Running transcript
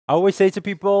I always say to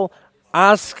people,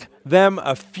 ask them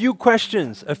a few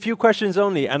questions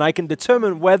only, and I can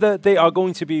determine whether they are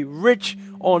going to be rich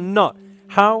or not.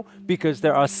 How? Because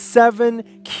there are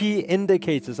 7 key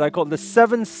indicators. I call it the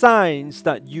 7 signs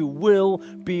that you will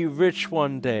be rich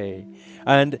one day.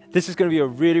 And this is going to be a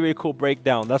really, really cool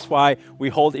breakdown. That's why we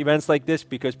hold events like this,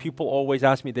 because people always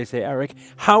ask me, they say, Eric,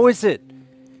 how is it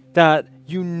that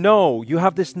you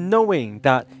have this knowing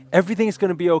that everything is going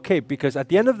to be okay? Because at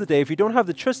the end of the day, if you don't have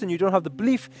the trust and you don't have the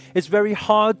belief, it's very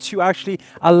hard to actually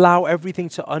allow everything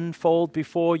to unfold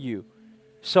before you.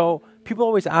 So people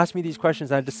always ask me these questions,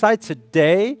 and I decide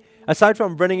today, aside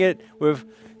from running it with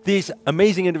these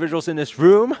amazing individuals in this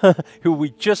room who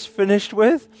we just finished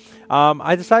with,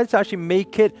 I decided to actually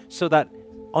make it so that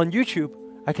on YouTube,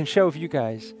 I can share with you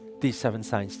guys these 7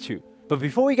 signs too. But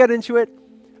before we get into it,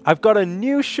 I've got a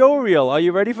new show reel. Are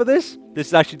you ready for this? This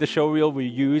is actually the show reel we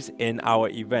use in our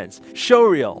events. Show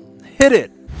reel, hit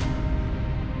it.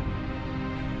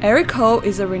 Eric Ho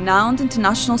is a renowned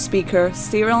international speaker,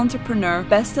 serial entrepreneur,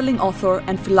 best-selling author,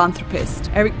 and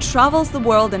philanthropist. Eric travels the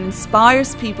world and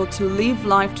inspires people to live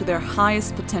life to their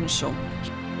highest potential.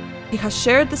 He has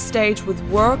shared the stage with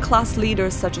world-class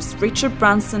leaders such as Richard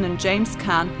Branson and James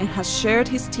Caan, and has shared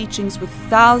his teachings with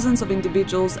thousands of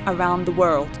individuals around the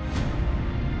world.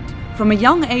 From a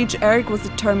young age, Eric was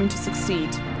determined to succeed.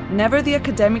 Never the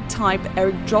academic type,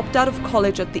 Eric dropped out of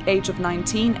college at the age of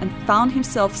 19 and found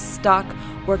himself stuck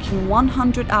working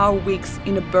 100-hour weeks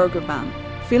in a burger van.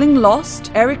 Feeling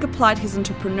lost, Eric applied his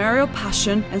entrepreneurial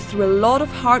passion and through a lot of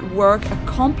hard work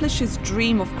accomplished his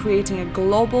dream of creating a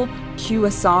global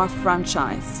QSR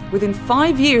franchise. Within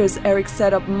 5 years, Eric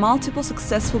set up multiple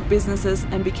successful businesses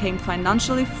and became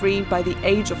financially free by the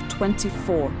age of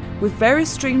 24. With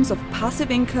various streams of passive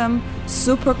income,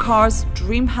 supercars,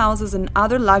 dream houses and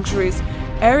other luxuries,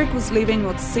 Eric was living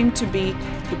what seemed to be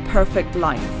the perfect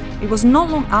life. It was not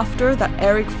long after that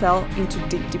Eric fell into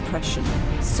deep depression,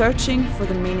 searching for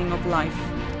the meaning of life.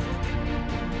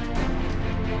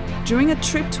 During a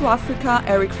trip to Africa,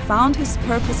 Eric found his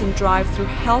purpose and drive through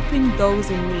helping those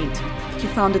in need. He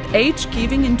founded Age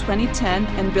Giving in 2010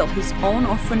 and built his own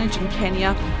orphanage in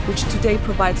Kenya, which today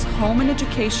provides home and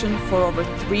education for over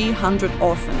 300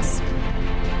 orphans.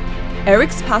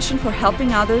 Eric's passion for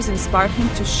helping others inspired him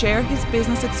to share his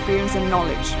business experience and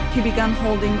knowledge. He began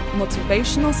holding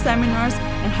motivational seminars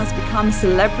and has become a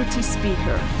celebrity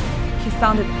speaker. He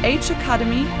founded H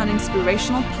Academy, an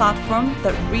inspirational platform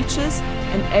that reaches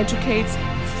and educates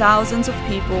thousands of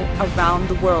people around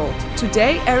the world.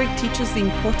 Today, Eric teaches the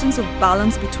importance of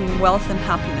balance between wealth and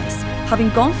happiness. Having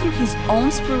gone through his own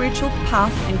spiritual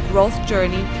path and growth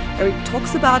journey, Eric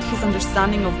talks about his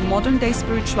understanding of modern-day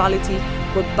spirituality,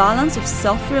 where balance of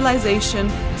self-realization,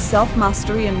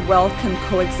 self-mastery, and wealth can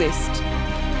coexist.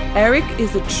 Eric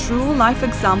is a true life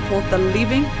example that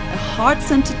living a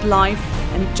heart-centered life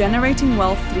and generating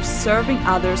wealth through serving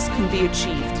others can be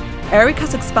achieved. Eric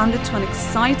has expanded to an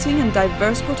exciting and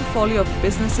diverse portfolio of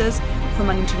businesses, from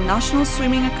an international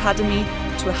swimming academy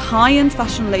to a high-end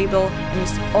fashion label, and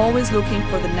is always looking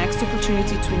for the next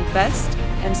opportunity to invest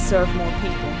and serve more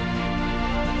people.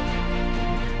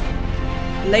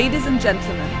 Ladies and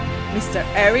gentlemen, Mr.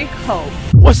 Eric Ho.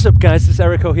 What's up guys, this is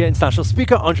Eric Ho here, international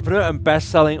speaker, entrepreneur and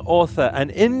best-selling author.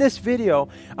 And in this video,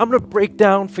 I'm going to break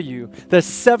down for you the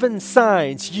 7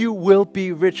 signs you will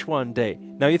be rich one day.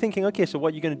 Now you're thinking, okay, so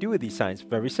what are you going to do with these signs?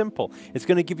 Very simple. It's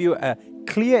going to give you a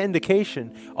clear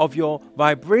indication of your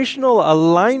vibrational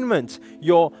alignment,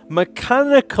 your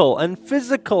mechanical and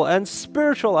physical and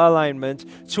spiritual alignment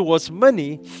towards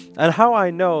money, and how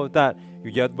I know that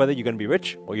whether you're going to be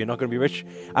rich or you're not going to be rich.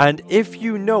 And if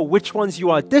you know which ones you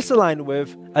are disaligned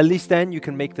with, at least then you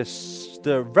can make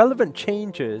the relevant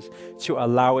changes to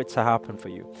allow it to happen for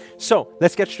you. So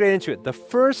let's get straight into it. The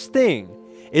first thing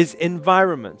is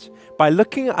environment. By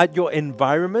looking at your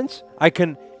environment, I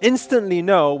can instantly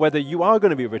know whether you are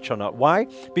going to be rich or not. Why?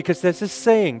 Because there's this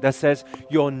saying that says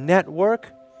your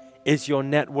network is your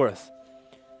net worth.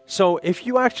 So if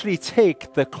you actually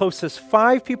take the closest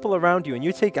 5 people around you and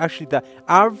you take actually the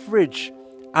average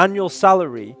annual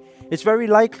salary, it's very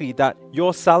likely that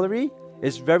your salary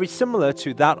is very similar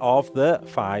to that of the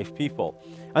 5 people.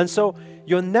 And so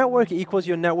your network equals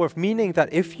your net worth, meaning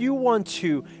that if you want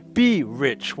to be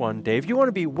rich one day, if you want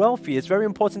to be wealthy, it's very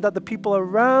important that the people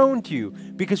around you,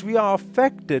 because we are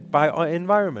affected by our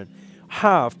environment,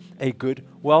 have a good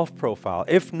wealth profile.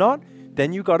 If not,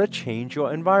 then you got to change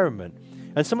your environment.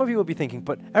 And some of you will be thinking,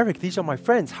 but Eric, these are my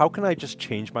friends. How can I just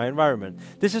change my environment?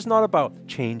 This is not about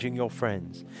changing your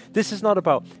friends. This is not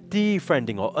about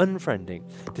defriending or unfriending.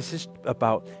 This is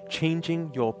about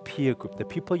changing your peer group, the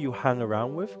people you hang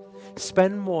around with.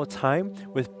 Spend more time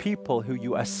with people who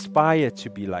you aspire to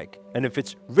be like. And if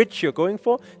it's rich you're going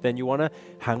for, then you want to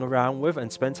hang around with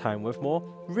and spend time with more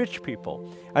rich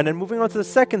people. And then moving on to the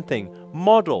second thing,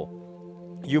 model.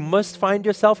 You must find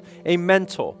yourself a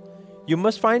mentor. You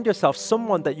must find yourself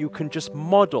someone that you can just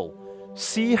model.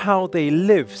 See how they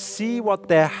live. See what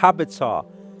their habits are.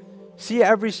 See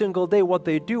every single day what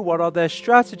they do. What are their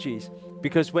strategies?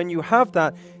 Because when you have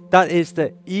that, that is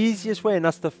the easiest way and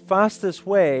that's the fastest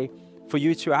way for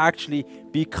you to actually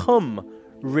become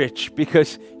rich,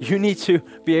 because you need to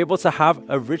be able to have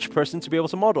a rich person to be able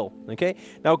to model. Okay?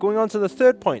 Now going on to the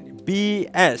third point,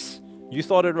 BS. You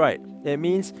thought it right. It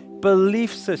means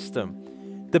belief system.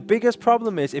 The biggest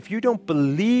problem is if you don't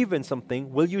believe in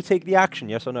something, will you take the action?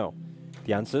 Yes or no?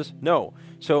 The answer is no.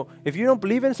 So if you don't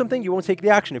believe in something, you won't take the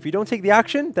action. If you don't take the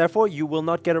action, therefore you will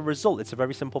not get a result. It's a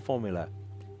very simple formula.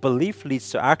 Belief leads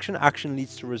to action, action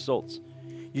leads to results.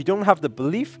 You don't have the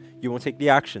belief, you won't take the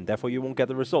action, therefore you won't get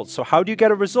the results. So how do you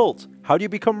get a result? How do you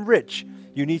become rich?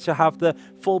 You need to have the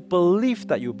full belief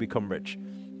that you'll become rich.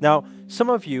 Now,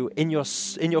 some of you, in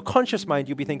your conscious mind,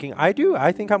 you'll be thinking, I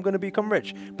think I'm going to become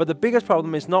rich. But the biggest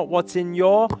problem is not what's in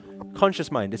your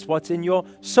conscious mind. It's what's in your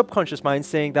subconscious mind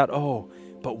saying that, oh,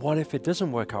 but what if it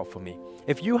doesn't work out for me?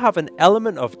 If you have an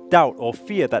element of doubt or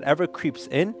fear that ever creeps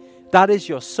in, that is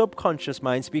your subconscious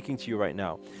mind speaking to you right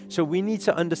now. So we need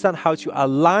to understand how to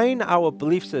align our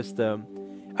belief system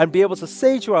and be able to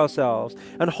say to ourselves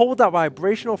and hold that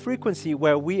vibrational frequency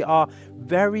where we are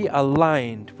very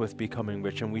aligned with becoming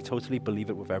rich and we totally believe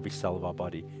it with every cell of our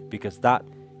body, because that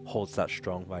holds that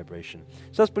strong vibration.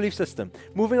 So that's belief system.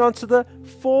 Moving on to the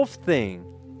fourth thing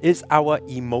is our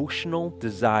emotional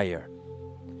desire.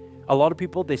 A lot of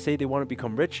people, they say they want to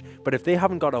become rich, but if they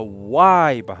haven't got a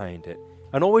why behind it,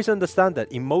 and always understand that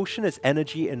emotion is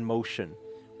energy in motion.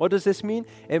 What does this mean?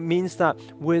 It means that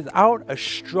without a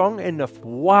strong enough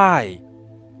why,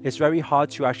 it's very hard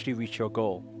to actually reach your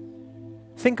goal.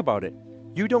 Think about it.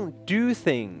 You don't do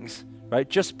things, right,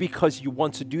 just because you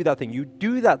want to do that thing. You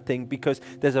do that thing because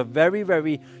there's a very,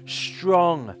 very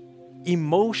strong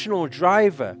emotional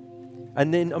driver.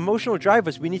 And in emotional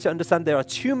drivers, we need to understand there are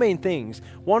two main things.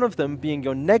 One of them being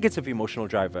your negative emotional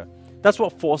driver. That's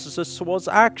what forces us towards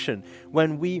action.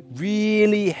 When we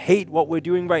really hate what we're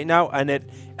doing right now and it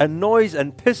annoys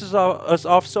and pisses us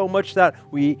off so much that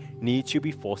we need to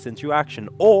be forced into action.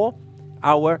 Or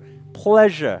our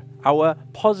pleasure, our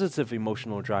positive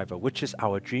emotional driver, which is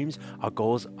our dreams, our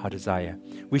goals, our desire.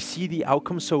 We see the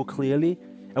outcome so clearly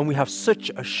and we have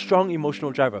such a strong emotional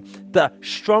driver. The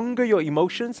stronger your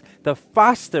emotions, the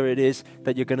faster it is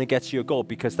that you're going to get to your goal,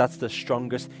 because that's the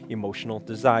strongest emotional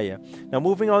desire. Now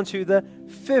moving on to the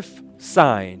fifth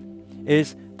sign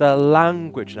is the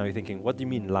language. Now you're thinking, what do you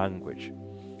mean language?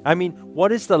 I mean,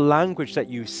 what is the language that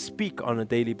you speak on a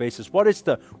daily basis? What is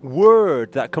the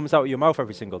word that comes out of your mouth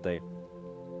every single day?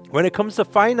 When it comes to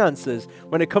finances,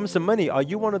 when it comes to money, are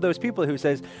you one of those people who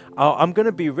says, oh, I'm going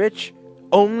to be rich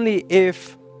only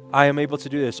if I am able to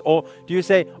do this? Or do you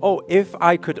say, oh, if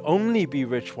I could only be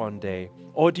rich one day?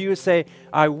 Or do you say,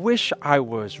 I wish I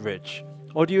was rich?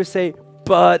 Or do you say,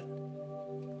 but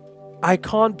I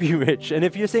can't be rich? And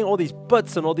if you're saying all these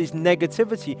buts and all these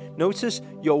negativity, notice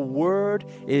your word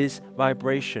is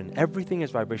vibration. Everything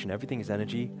is vibration. Everything is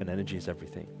energy, and energy is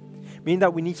everything. Meaning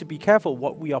that we need to be careful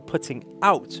what we are putting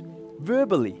out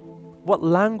verbally. What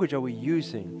language are we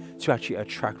using to actually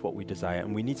attract what we desire?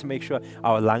 And we need to make sure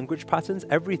our language patterns,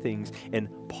 everything's in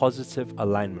positive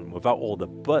alignment without all the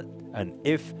but and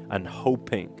if and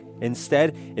hoping.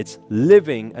 Instead, it's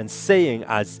living and saying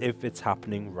as if it's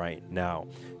happening right now.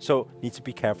 So need to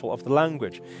be careful of the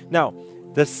language. Now,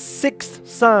 the sixth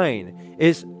sign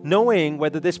is knowing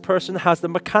whether this person has the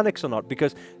mechanics or not.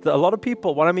 Because a lot of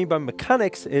people, what I mean by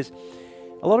mechanics is,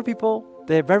 a lot of people,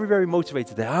 they're very, very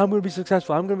motivated. I'm going to be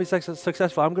successful. I'm going to be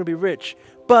successful. I'm going to be rich.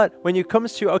 But when it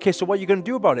comes to, okay, so what are you going to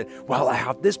do about it? Well, I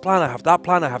have this plan. I have that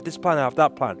plan. I have this plan. I have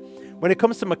that plan. When it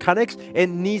comes to mechanics, it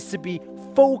needs to be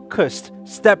focused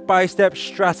step-by-step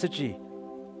strategy.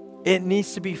 It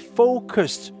needs to be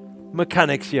focused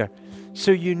mechanics here.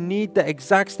 So you need the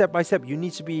exact step-by-step. You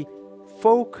need to be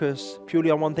focused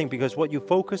purely on one thing, because what you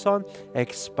focus on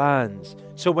expands.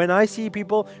 So when I see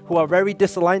people who are very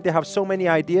disaligned, they have so many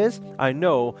ideas, I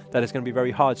know that it's going to be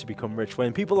very hard to become rich.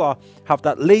 When people have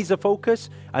that laser focus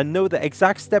and know the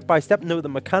exact step-by-step, know the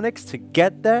mechanics to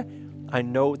get there, I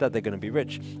know that they're going to be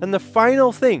rich. And the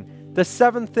final thing, the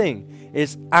seventh thing,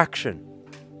 is action.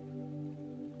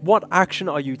 What action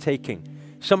are you taking?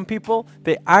 Some people,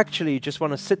 they actually just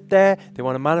want to sit there, they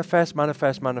want to manifest,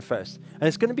 manifest, manifest. And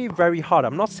it's going to be very hard.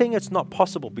 I'm not saying it's not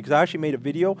possible, because I actually made a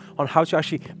video on how to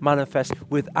actually manifest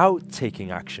without taking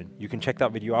action. You can check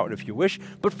that video out if you wish.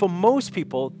 But for most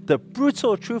people, the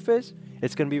brutal truth is,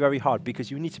 it's going to be very hard, because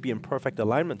you need to be in perfect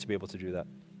alignment to be able to do that.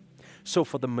 So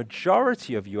for the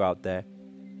majority of you out there,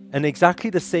 and exactly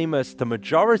the same as the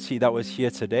majority that was here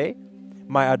today,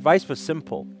 my advice was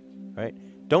simple, right?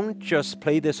 Don't just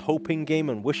play this hoping game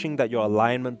and wishing that your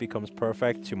alignment becomes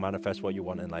perfect to manifest what you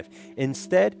want in life.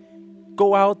 Instead,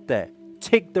 go out there,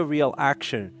 take the real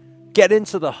action, get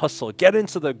into the hustle, get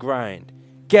into the grind,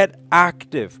 get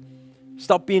active.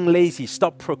 Stop being lazy,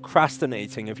 stop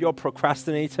procrastinating. If you're a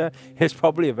procrastinator, it's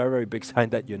probably a very, very big sign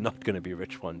that you're not going to be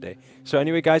rich one day. So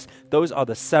anyway, guys, those are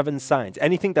the 7 signs.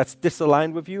 Anything that's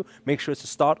disaligned with you, make sure to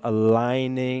start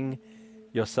aligning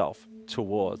yourself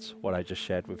towards what I just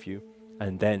shared with you.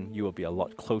 And then you will be a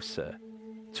lot closer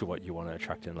to what you want to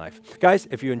attract in life. Guys,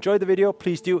 if you enjoyed the video,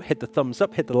 please do hit the thumbs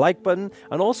up, hit the like button,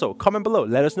 and also comment below.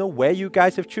 Let us know where you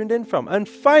guys have tuned in from. And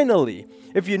finally,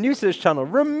 if you're new to this channel,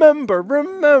 remember,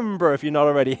 if you're not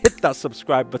already, hit that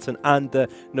subscribe button and the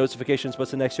notifications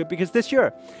button next to it, because this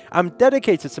year, I'm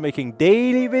dedicated to making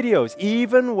daily videos,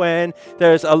 even when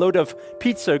there's a load of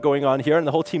pizza going on here and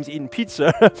the whole team's eating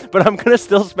pizza, but I'm going to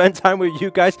still spend time with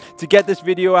you guys to get this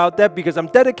video out there, because I'm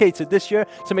dedicated this year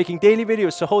to making daily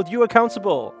videos to hold you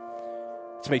accountable,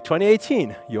 to make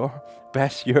 2018 your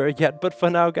best year yet. But for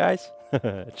now, guys,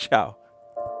 ciao.